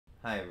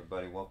Hi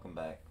everybody, welcome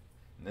back.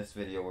 In this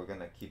video we're going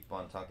to keep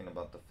on talking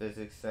about the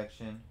physics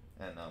section,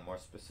 and more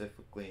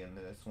specifically in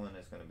this one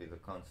is going to be the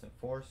constant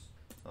force.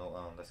 So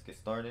let's get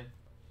started.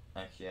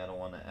 Actually, I don't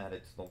want to add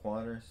it to the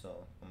water,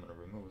 so I'm going to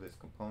remove this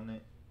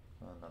component.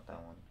 Not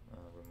that one.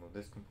 Remove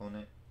this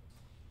component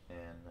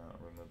and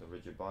remove the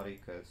rigid body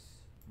because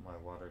my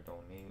water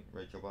don't need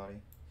rigid body.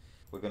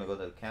 We're going to go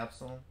to the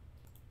capsule,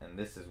 and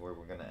this is where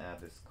we're going to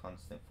add this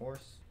constant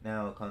force.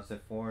 Now,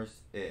 constant force,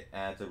 it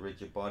adds a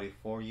rigid body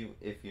for you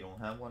if you don't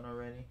have one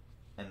already,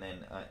 and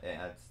then it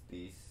adds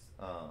these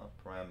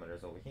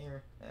parameters over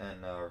here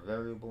and our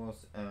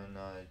variables, and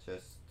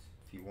just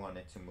if you want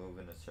it to move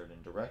in a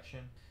certain direction.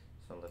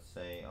 So let's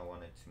say I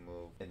want it to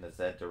move in the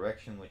Z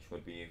direction, which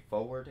would be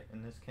forward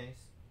in this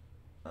case.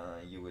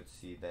 You would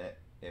see that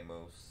it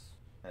moves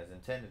as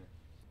intended.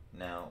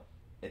 Now,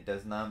 it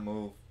does not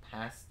move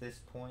past this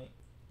point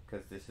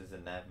because this is a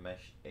nav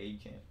mesh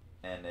agent,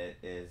 and it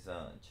is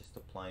just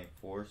applying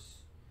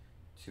force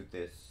to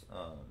this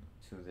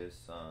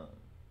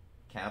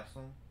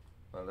capsule.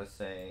 But let's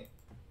say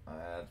I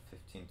add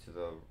 15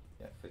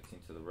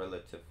 to the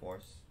relative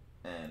force,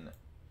 and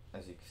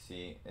as you can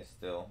see, it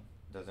still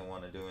doesn't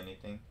want to do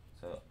anything.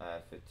 So I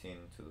add 15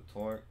 to the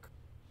torque.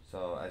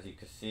 So as you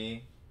can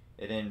see,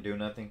 it didn't do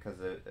nothing because,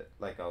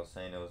 like I was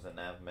saying, it was a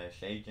nav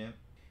mesh agent.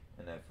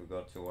 And if we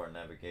go to our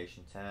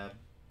navigation tab,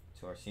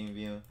 to our scene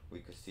view, we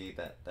could see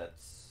that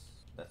that's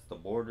the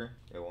border.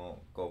 It won't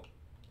go.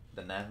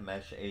 The nav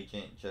mesh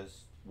agent just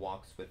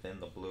walks within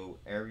the blue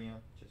area,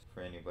 just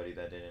for anybody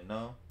that didn't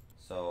know.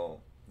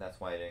 So that's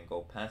why I didn't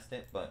go past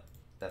it, but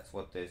that's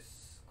what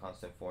this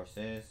constant force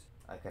is.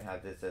 I could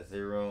have this as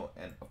 0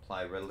 and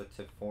apply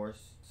relative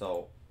force.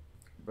 So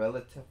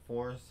relative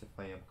force, if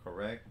I am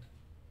correct,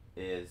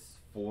 is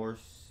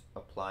force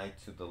applied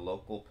to the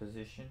local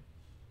position,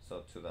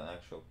 so to the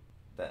actual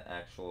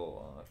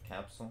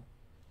capsule,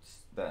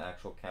 the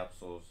actual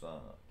capsule's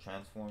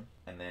transform,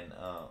 and then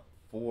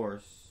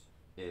force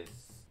is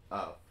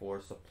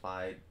force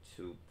applied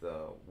to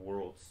the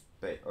world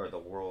space, or the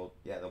world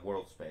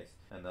space,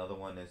 and the other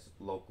one is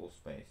local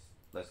space.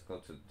 Let's go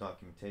to the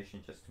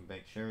documentation just to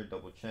make sure,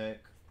 double check.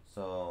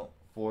 So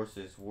force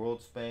is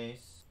world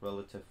space,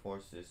 relative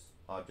force is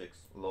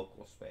object's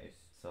local space.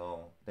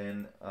 So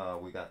then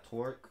we got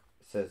torque.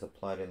 It says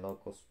applied in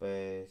local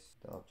space,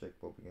 the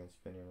object will begin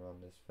spinning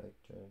around this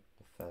vector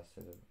the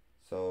faster the,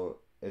 so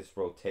it's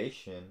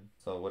rotation.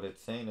 So what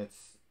it's saying,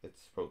 it's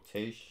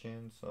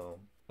rotation. So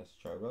let's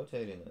try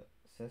rotating it.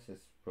 It says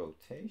it's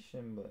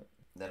rotation, but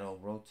that'll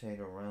rotate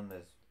around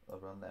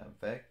that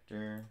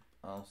vector.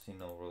 I don't see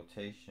no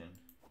rotation.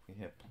 We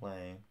hit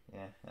play.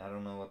 Yeah, I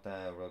don't know what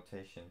that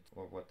rotation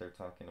or what they're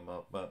talking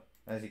about, but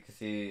as you can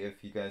see,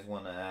 if you guys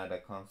want to add a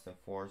constant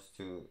force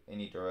to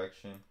any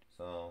direction,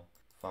 so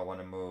if I want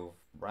to move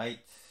right,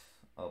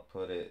 I'll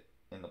put it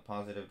in the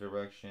positive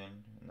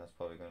direction, and that's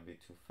probably going to be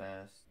too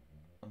fast.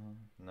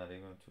 Not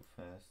even too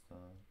fast.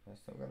 I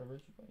still got a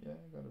rigid body. Yeah,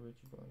 I got a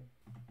rigid body.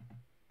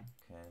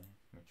 Okay,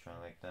 let me try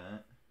like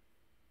that.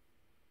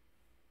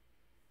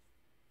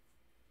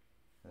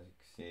 As you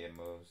can see, it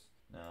moves.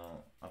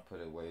 Now, I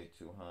put it way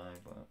too high,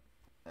 but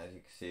as you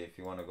can see, if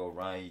you want to go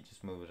right, you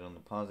just move it on the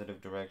positive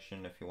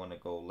direction. If you want to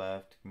go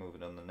left, move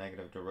it on the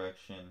negative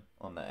direction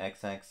on the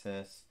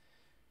x-axis.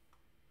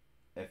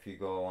 If you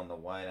go on the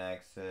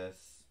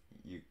y-axis,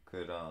 you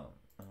could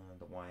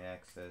the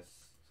y-axis.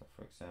 So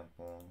for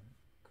example,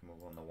 you can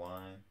move on the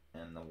y,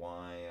 and the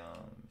y,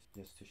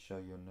 just to show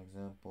you an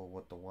example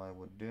what the y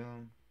would do.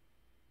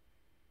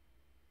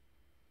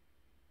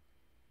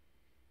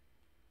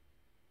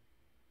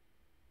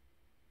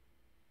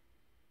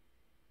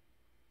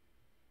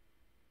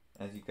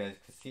 As you guys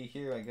can see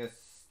here, I guess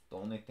the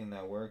only thing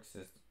that works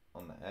is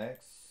on the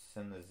X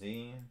and the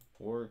Z.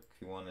 Torque,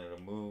 if you wanted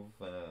to move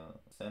a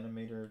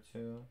centimeter or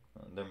two.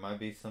 There might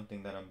be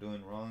something that I'm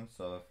doing wrong,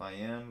 so if I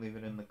am, leave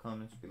it in the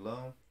comments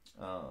below.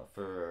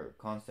 For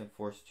constant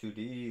force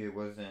 2D, it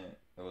was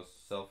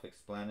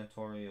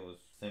self-explanatory, it was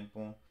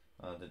simple.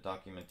 The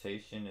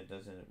documentation, it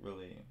doesn't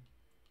really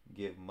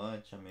give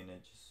much. I mean,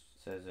 it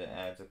just says it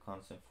adds a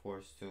constant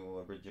force to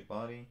a rigid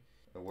body.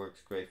 It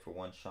works great for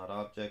one-shot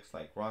objects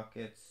like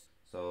rockets.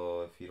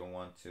 So if you don't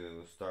want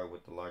to start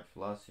with the large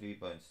velocity,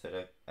 but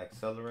instead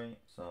accelerate.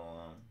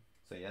 So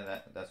yeah,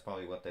 that's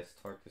probably what this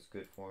torque is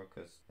good for,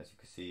 because as you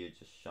can see, it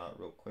just shot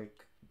real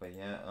quick. But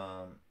yeah,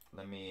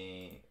 let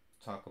me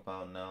talk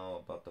about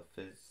now about the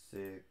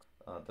physics,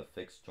 the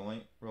fixed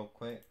joint real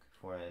quick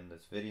before I end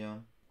this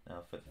video.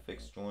 Now for the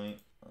fixed joint,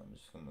 I'm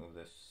just gonna move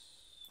this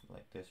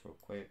like this real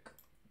quick.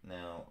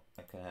 Now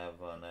I could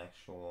have an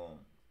actual,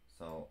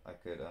 so I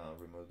could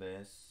remove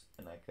this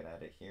and I could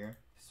add it here,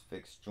 this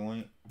fixed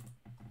joint,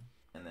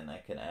 and then I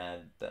could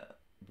add the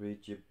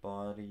rigid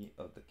body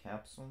of the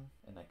capsule,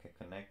 and I could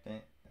connect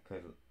it. I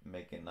could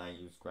make it not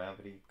use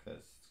gravity because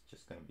it's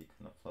just going to be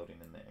kind of floating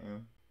in the air.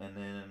 And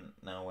then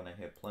now when I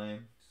hit play,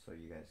 so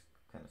you guys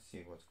kind of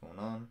see what's going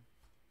on.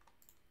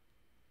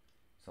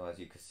 So as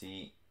you can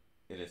see,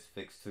 it is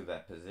fixed to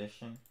that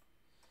position.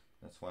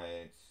 That's why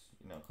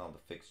it's called the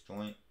fixed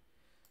joint.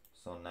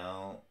 So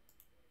now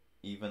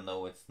even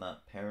though it's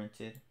not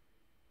parented,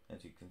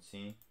 as you can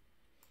see,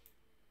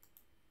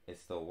 it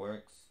still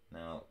works.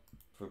 Now,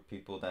 for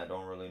people that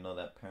don't really know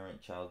that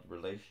parent-child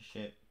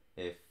relationship,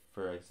 if,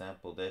 for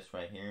example, this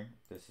right here,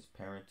 this is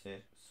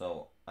parented,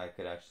 so I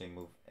could actually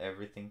move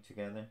everything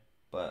together,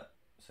 but,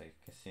 so you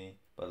can see,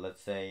 but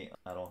let's say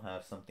I don't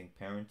have something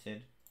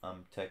parented,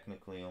 I'm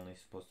technically only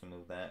supposed to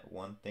move that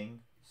one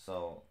thing.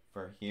 So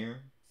for here,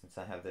 since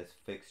I have this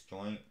fixed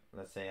joint,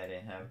 let's say I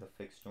didn't have the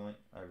fixed joint,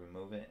 I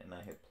remove it and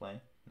I hit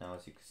play. Now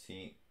as you can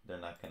see, they're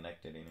not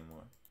connected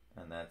anymore.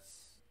 And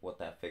that's what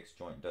that fixed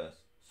joint does.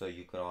 So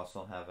you could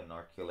also have an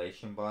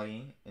articulation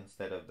body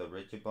instead of the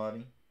rigid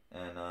body.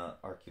 And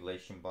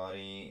articulation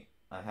body,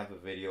 I have a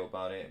video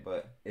about it,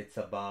 but it's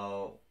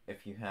about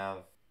if you have,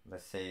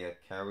 let's say, a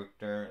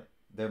character.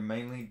 They're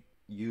mainly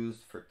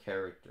used for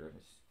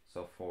characters.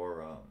 So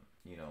for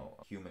you know,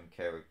 human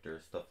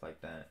characters, stuff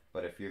like that.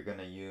 But if you're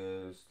gonna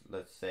use,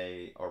 let's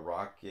say, a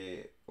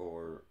rocket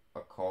or a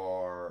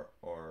car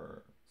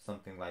or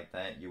something like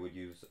that, you would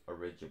use a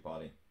rigid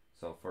body.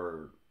 So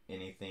for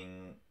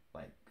anything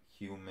like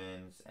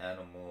humans,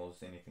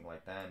 animals, anything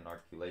like that, an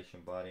articulation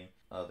body,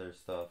 other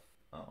stuff,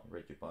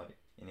 rigid body.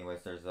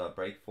 Anyways, there's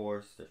brake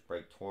force, there's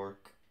brake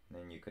torque,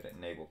 and then you could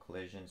enable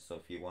collision. So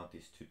if you want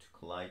these two to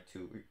collide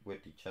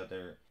with each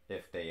other,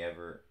 if they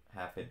ever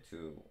happen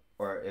to,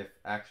 or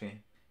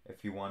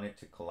if you want it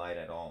to collide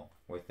at all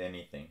with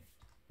anything.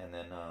 And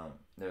then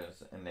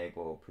there's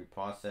enable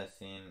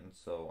pre-processing.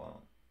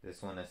 So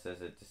this one, it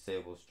says it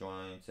disables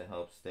joints, it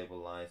helps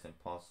stabilize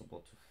impossible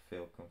to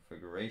fulfill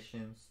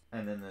configurations.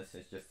 And then this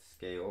is just the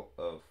scale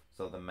of,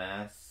 so the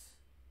mass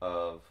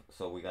of,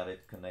 so we got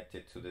it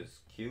connected to this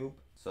cube.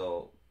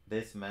 So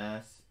this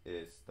mass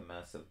is the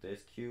mass of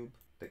this cube.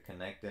 The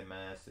connected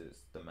mass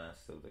is the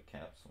mass of the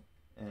capsule.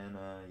 And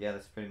yeah,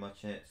 that's pretty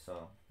much it.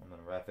 So I'm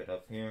gonna wrap it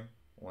up here.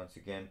 Once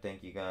again,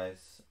 thank you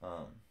guys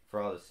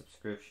for all the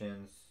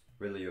subscriptions.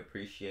 Really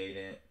appreciate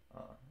it.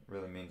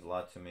 Really means a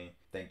lot to me.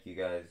 Thank you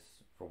guys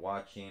for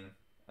watching.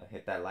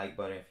 Hit that like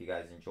button if you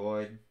guys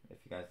enjoyed. If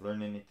you guys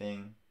learned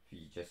anything. If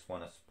you just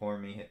want to support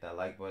me, hit that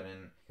like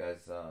button. If you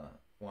guys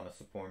want to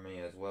support me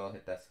as well,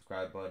 hit that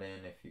subscribe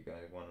button. If you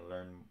guys want to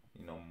learn,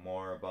 you know,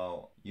 more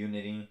about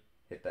Unity,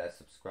 hit that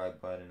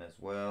subscribe button as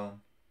well.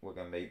 We're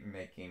gonna be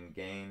making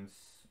games.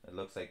 It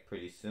looks like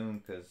pretty soon,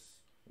 because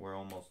we're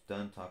almost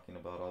done talking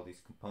about all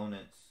these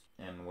components.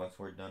 And once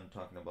we're done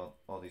talking about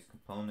all these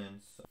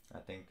components, I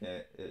think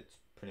that it's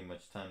pretty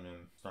much time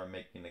to start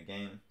making a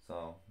game.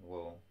 So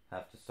we'll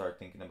have to start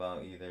thinking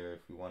about either if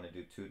we want to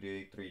do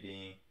 2D,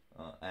 3D,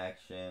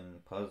 action,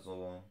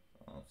 puzzle.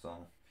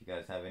 So if you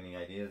guys have any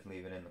ideas,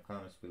 leave it in the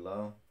comments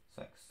below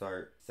so I can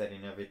start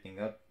setting everything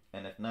up.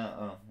 And if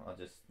not, I'll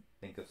just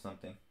think of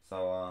something.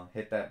 So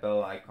hit that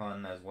bell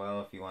icon as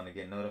well if you want to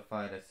get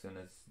notified as soon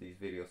as these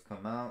videos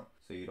come out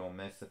so you don't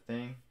miss a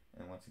thing.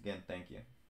 And once again, thank you.